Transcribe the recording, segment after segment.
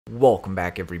Welcome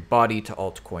back everybody to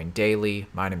Altcoin Daily.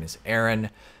 My name is Aaron.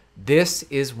 This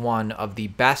is one of the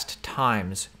best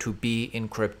times to be in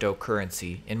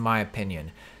cryptocurrency, in my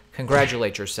opinion.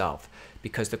 Congratulate yourself,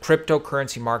 because the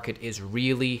cryptocurrency market is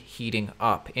really heating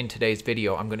up. In today's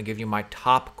video, I'm going to give you my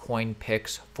top coin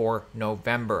picks for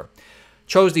November.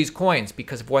 Chose these coins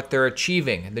because of what they're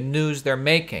achieving, the news they're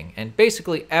making, and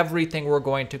basically everything we're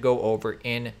going to go over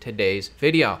in today's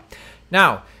video.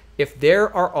 Now, if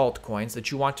there are altcoins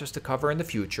that you want us to cover in the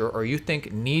future or you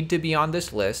think need to be on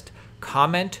this list,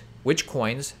 comment which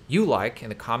coins you like in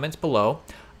the comments below.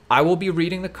 I will be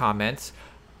reading the comments.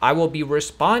 I will be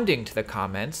responding to the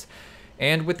comments.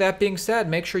 And with that being said,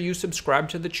 make sure you subscribe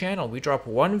to the channel. We drop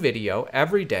one video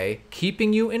every day,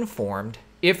 keeping you informed.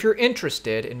 If you're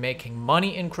interested in making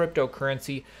money in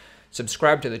cryptocurrency,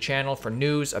 subscribe to the channel for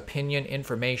news, opinion,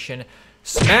 information.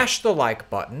 Smash the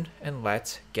like button and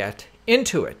let's get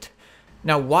into it.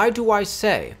 Now, why do I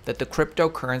say that the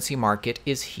cryptocurrency market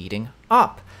is heating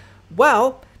up?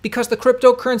 Well, because the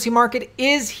cryptocurrency market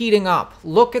is heating up.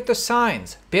 Look at the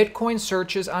signs. Bitcoin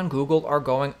searches on Google are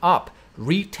going up.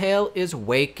 Retail is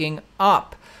waking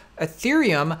up.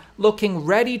 Ethereum looking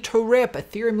ready to rip.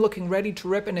 Ethereum looking ready to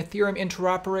rip, and Ethereum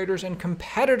interoperators and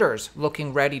competitors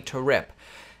looking ready to rip.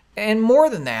 And more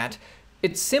than that,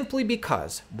 it's simply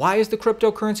because, why is the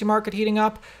cryptocurrency market heating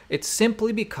up? It's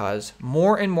simply because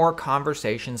more and more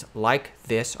conversations like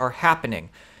this are happening.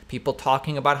 People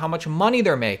talking about how much money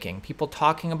they're making. People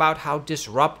talking about how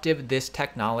disruptive this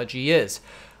technology is.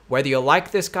 Whether you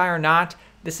like this guy or not,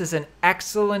 this is an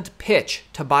excellent pitch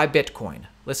to buy Bitcoin.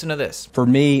 Listen to this. For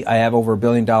me, I have over $1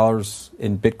 billion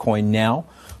in Bitcoin now.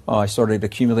 I started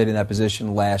accumulating that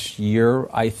position last year.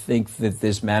 I think that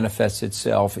this manifests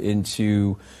itself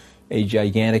into a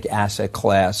gigantic asset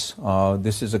class.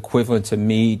 This is equivalent to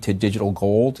me to digital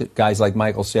gold. Guys like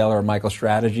Michael Saylor or Michael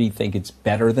Strategy think it's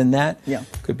better than that. Yeah.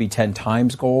 Could be 10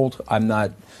 times gold. I'm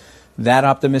not that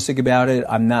optimistic about it.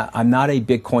 I'm not a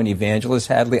Bitcoin evangelist,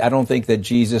 Hadley. I don't think that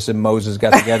Jesus and Moses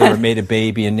got together and made a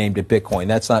baby and named it Bitcoin.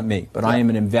 That's not me. But I am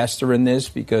an investor in this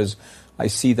because I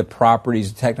see the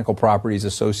properties, technical properties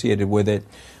associated with it.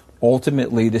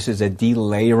 Ultimately, this is a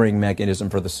delayering mechanism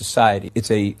for the society.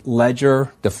 It's a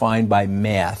ledger defined by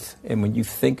math. And when you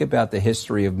think about the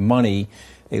history of money,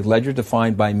 a ledger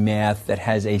defined by math that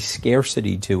has a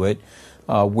scarcity to it,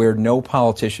 where no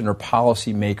politician or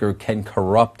policymaker can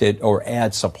corrupt it or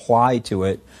add supply to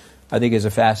it, I think is a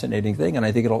fascinating thing. And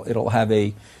I think it'll have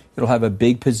a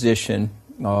big position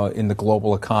in the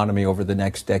global economy over the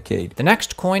next decade. The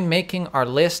next coin making our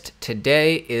list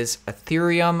today is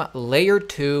Ethereum Layer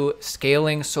 2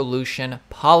 scaling solution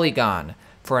Polygon,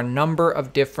 for a number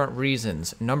of different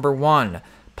reasons. Number one,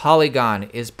 Polygon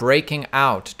is breaking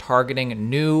out,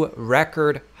 targeting new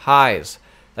record highs.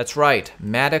 That's right,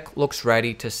 Matic looks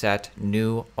ready to set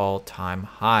new all-time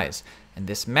highs. And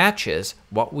this matches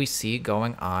what we see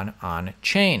going on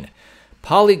chain.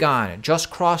 Polygon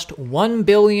just crossed 1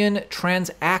 billion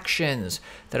transactions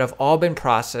that have all been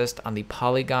processed on the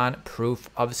Polygon proof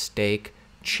of stake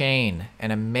chain.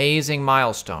 An amazing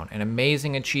milestone, an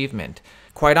amazing achievement.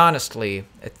 Quite honestly,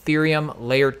 Ethereum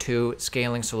Layer 2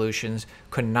 scaling solutions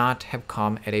could not have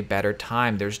come at a better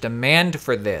time. There's demand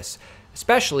for this,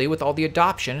 especially with all the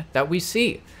adoption that we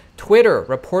see. Twitter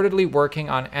reportedly working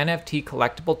on NFT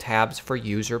collectible tabs for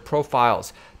user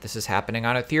profiles. This is happening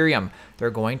on Ethereum. They're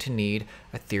going to need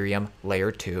Ethereum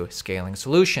Layer 2 scaling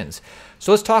solutions.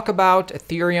 So let's talk about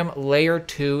Ethereum Layer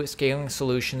 2 scaling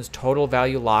solutions total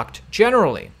value locked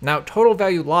generally. Now, total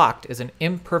value locked is an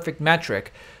imperfect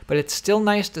metric, but it's still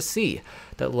nice to see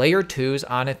that Layer 2s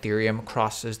on Ethereum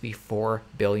crosses the 4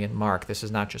 billion mark. This is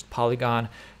not just Polygon.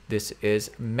 This is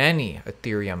many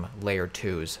Ethereum Layer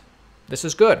 2s. This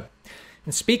is good.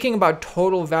 And speaking about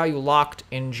total value locked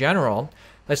in general,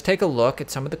 let's take a look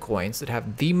at some of the coins that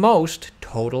have the most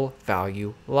total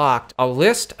value locked. A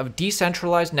list of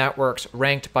decentralized networks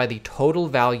ranked by the total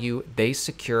value they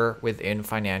secure within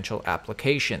financial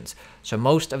applications. So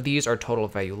most of these are total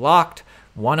value locked.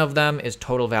 One of them is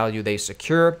total value they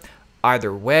secure.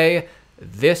 Either way,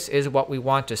 this is what we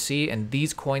want to see, and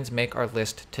these coins make our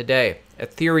list today.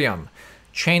 Ethereum,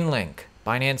 Chainlink,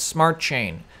 Binance Smart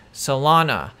Chain,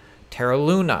 Solana, Terra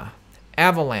Luna,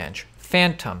 Avalanche,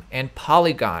 Phantom, and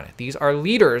Polygon. These are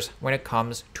leaders when it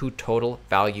comes to total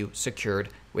value secured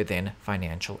within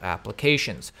financial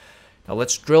applications. Now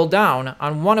let's drill down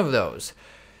on one of those.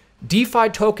 DeFi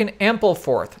token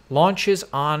Ampleforth launches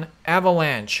on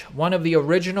Avalanche. One of the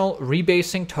original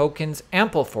rebasing tokens,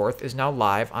 Ampleforth, is now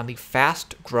live on the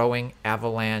fast-growing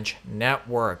Avalanche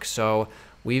network. So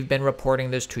we've been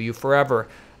reporting this to you forever.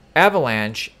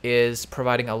 Avalanche is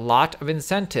providing a lot of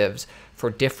incentives for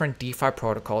different DeFi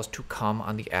protocols to come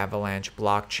on the Avalanche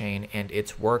blockchain, and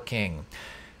it's working.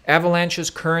 Avalanche's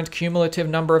current cumulative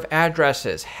number of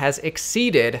addresses has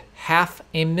exceeded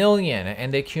 500,000,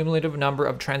 and the cumulative number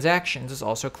of transactions is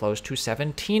also close to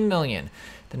 17 million.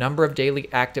 The number of daily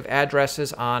active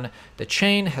addresses on the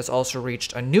chain has also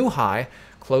reached a new high,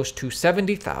 close to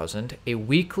 70,000, a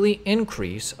weekly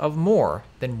increase of more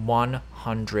than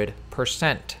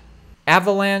 100%.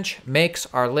 Avalanche makes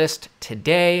our list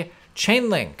today,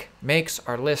 Chainlink makes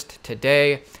our list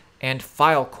today, and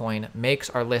Filecoin makes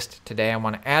our list today. I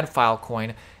want to add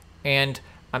Filecoin, and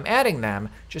I'm adding them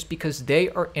just because they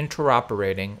are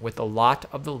interoperating with a lot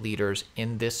of the leaders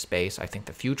in this space. I think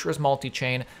the future is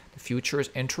multi-chain, the future is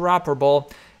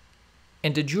interoperable.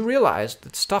 And did you realize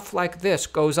that stuff like this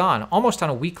goes on almost on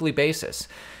a weekly basis?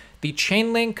 The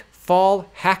Chainlink Fall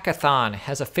Hackathon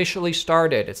has officially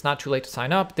started. It's not too late to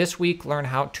sign up. This week, learn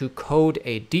how to code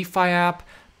a DeFi app,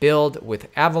 build with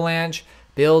Avalanche,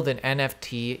 build an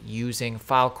NFT using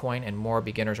Filecoin, and more.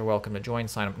 Beginners are welcome to join.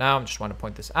 Sign up now. I just want to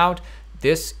point this out.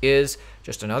 This is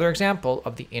just another example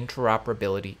of the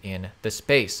interoperability in the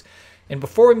space. And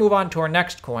before we move on to our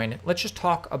next coin, let's just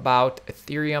talk about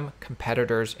Ethereum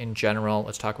competitors in general.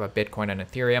 Let's talk about Bitcoin and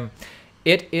Ethereum.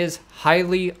 It is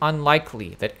highly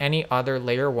unlikely that any other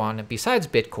layer 1 besides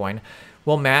Bitcoin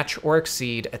will match or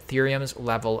exceed Ethereum's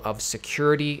level of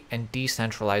security and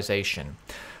decentralization.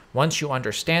 Once you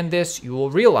understand this, you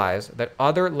will realize that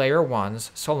other layer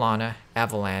 1s, Solana,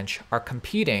 Avalanche, are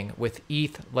competing with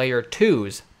ETH layer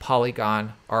 2's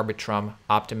Polygon, Arbitrum,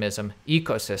 Optimism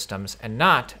ecosystems, and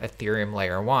not Ethereum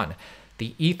layer 1,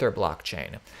 the Ether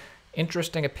blockchain.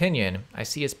 Interesting opinion. I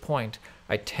see his point.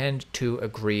 I tend to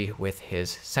agree with his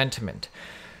sentiment.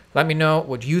 Let me know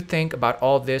what you think about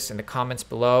all this in the comments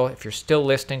below. If you're still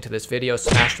listening to this video,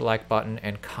 smash the like button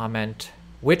and comment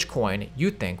which coin you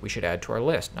think we should add to our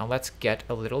list. Now let's get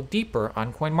a little deeper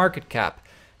on CoinMarketCap.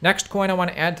 Next coin I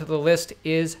want to add to the list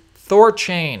is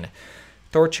Thorchain.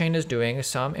 Thorchain is doing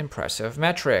some impressive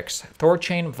metrics.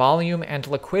 Thorchain volume and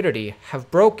liquidity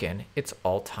have broken its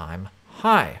all-time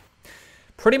high.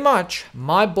 Pretty much,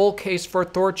 my bull case for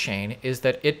Thorchain is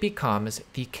that it becomes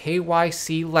the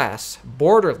KYC-less,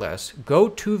 borderless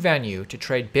go-to venue to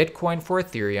trade Bitcoin for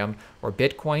Ethereum or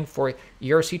Bitcoin for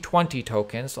ERC20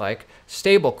 tokens like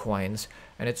stablecoins,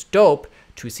 and it's dope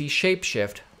to see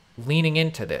Shapeshift leaning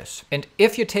into this. And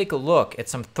if you take a look at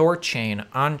some Thorchain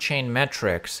on-chain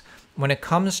metrics, when it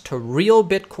comes to real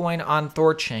Bitcoin on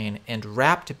Thorchain and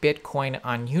wrapped Bitcoin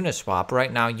on Uniswap,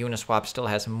 right now Uniswap still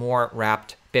has more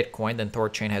wrapped Bitcoin than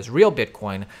Thorchain has real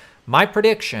Bitcoin. My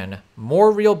prediction,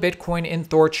 more real Bitcoin in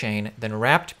Thorchain than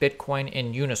wrapped Bitcoin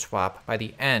in Uniswap by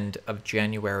the end of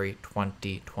January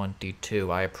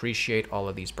 2022. I appreciate all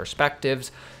of these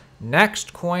perspectives.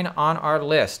 Next coin on our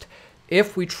list,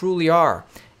 if we truly are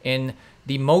in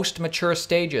the most mature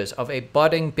stages of a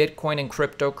budding Bitcoin and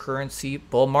cryptocurrency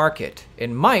bull market, it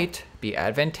might be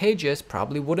advantageous,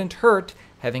 probably wouldn't hurt,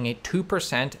 having a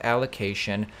 2%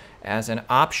 allocation as an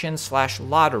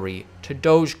option/lottery to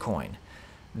Dogecoin,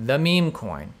 the meme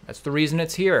coin. That's the reason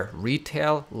it's here.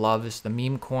 Retail loves the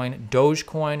meme coin.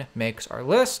 Dogecoin makes our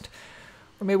list.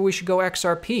 Or maybe we should go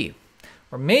XRP.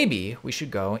 Or maybe we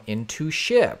should go into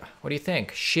SHIB. What do you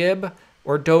think? SHIB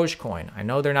or Dogecoin? I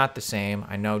know they're not the same.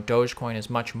 I know Dogecoin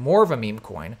is much more of a meme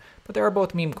coin, but they are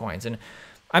both meme coins. And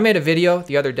I made a video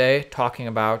the other day talking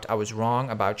about I was wrong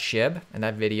about SHIB, and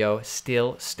that video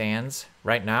still stands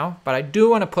right now. But I do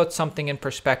want to put something in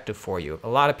perspective for you. A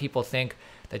lot of people think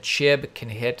that SHIB can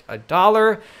hit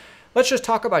 $1. Let's just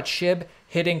talk about SHIB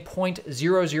hitting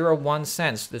 0.001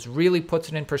 cents. This really puts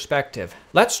it in perspective.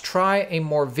 Let's try a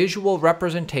more visual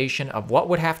representation of what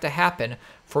would have to happen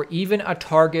for even a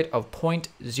target of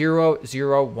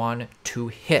 0.001 to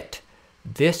hit.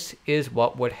 This is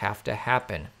what would have to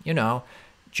happen. You know,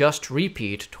 just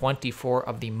repeat 24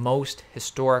 of the most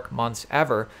historic months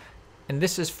ever, and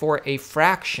this is for a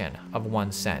fraction of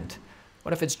 1 cent.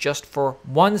 What if it's just for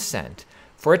 1 cent?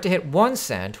 For it to hit 1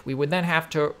 cent, we would then have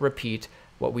to repeat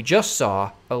what we just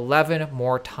saw 11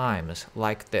 more times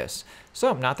like this.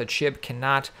 So not that SHIB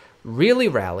cannot really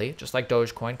rally, just like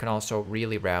Dogecoin can also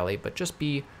really rally, but just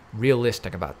be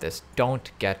realistic about this.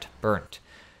 Don't get burnt.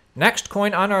 Next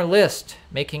coin on our list,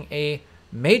 making a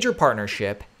major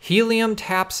partnership, Helium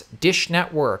taps Dish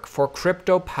Network for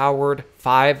crypto-powered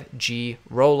 5G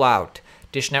rollout.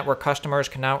 Dish Network customers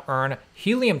can now earn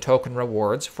Helium token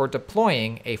rewards for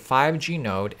deploying a 5G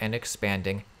node and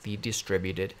expanding the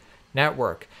distributed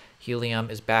network. Helium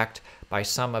is backed by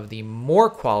some of the more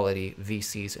quality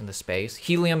VCs in the space.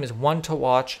 Helium is one to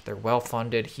watch. They're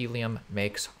well-funded. Helium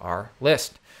makes our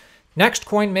list. Next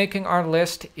coin making our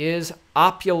list is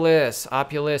Opulus.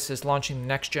 Opulus is launching the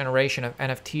next generation of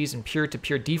NFTs and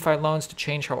peer-to-peer DeFi loans to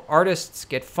change how artists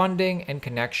get funding and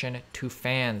connection to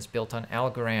fans, built on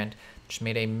Algorand, which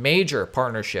made a major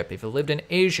partnership. If you lived in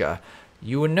Asia,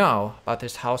 you would know about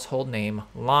this household name,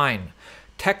 Line.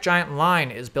 Tech giant Line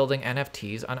is building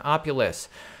NFTs on Opulus.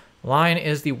 Line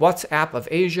is the WhatsApp of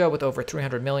Asia with over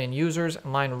 300 million users.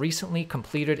 Line recently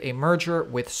completed a merger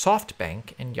with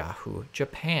SoftBank and Yahoo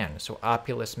Japan. So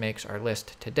Opulus makes our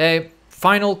list today.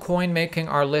 Final coin making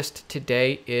our list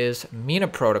today is Mina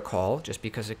Protocol, just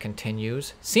because it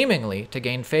continues seemingly to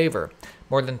gain favor.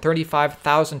 More than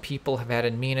 35,000 people have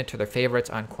added Mina to their favorites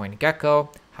on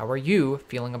CoinGecko. How are you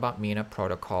feeling about Mina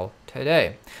Protocol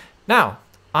today? Now,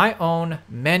 I own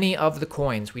many of the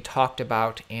coins we talked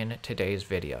about in today's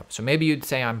video. So maybe you'd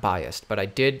say I'm biased, but I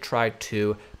did try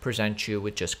to present you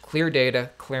with just clear data,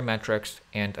 clear metrics,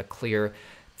 and a clear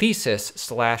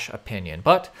thesis/opinion.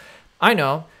 But I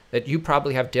know that you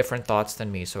probably have different thoughts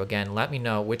than me. So again, let me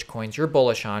know which coins you're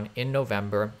bullish on in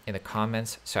November in the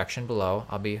comments section below.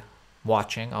 I'll be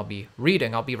watching, I'll be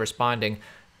reading, I'll be responding.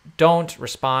 Don't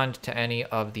respond to any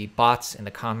of the bots in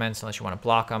the comments unless you want to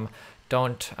block them.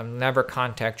 I'll never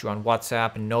contact you on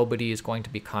WhatsApp, and nobody is going to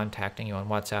be contacting you on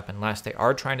WhatsApp unless they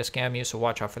are trying to scam you, so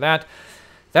watch out for that.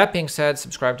 That being said,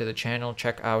 subscribe to the channel.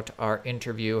 Check out our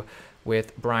interview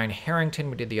with Brian Harrington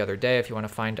we did the other day. If you want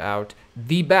to find out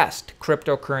the best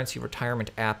cryptocurrency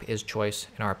retirement app is choice,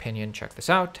 in our opinion, check this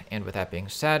out. And with that being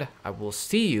said, I will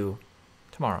see you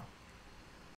tomorrow.